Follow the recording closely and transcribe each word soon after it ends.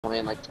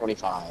playing like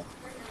 25.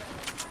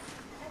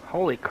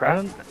 Holy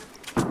crap. Yeah.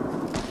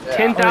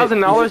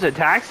 $10,000 at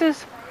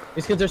taxes?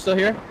 These kids are still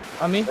here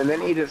on me. And then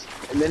he just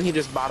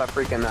bought a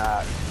freaking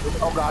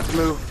oh god, to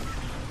move.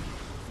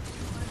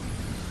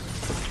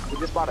 He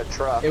just bought a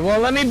truck. It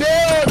won't let me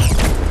build.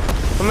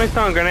 Someone's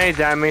throwing grenades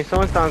at me.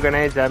 Someone's throwing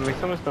grenades at me.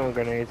 Someone's throwing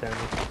grenades at me.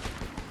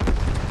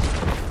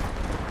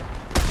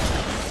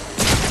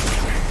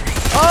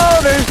 Oh,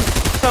 there's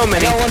so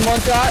many. I got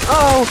one shot.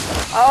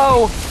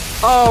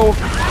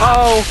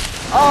 Oh,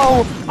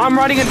 I'm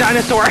riding a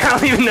dinosaur. I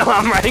don't even know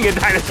I'm riding a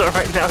dinosaur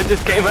right now. It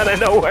just came out of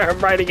nowhere. I'm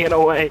riding it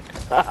away.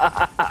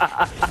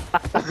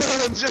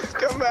 Just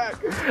come back.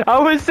 I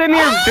was sitting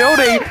here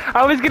building.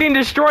 I was getting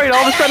destroyed.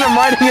 All of a sudden, I'm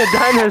riding a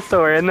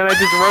dinosaur, and then I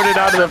just rode it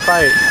out of the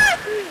fight.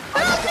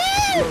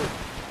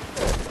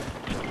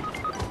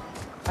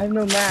 I have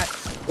no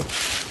max.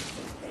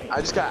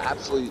 I just got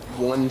absolutely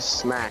one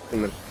smack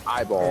in the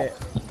eyeball.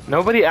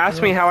 Nobody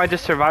asked me how I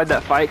just survived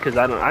that fight because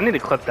I need to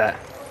clip that.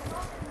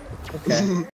 Okay.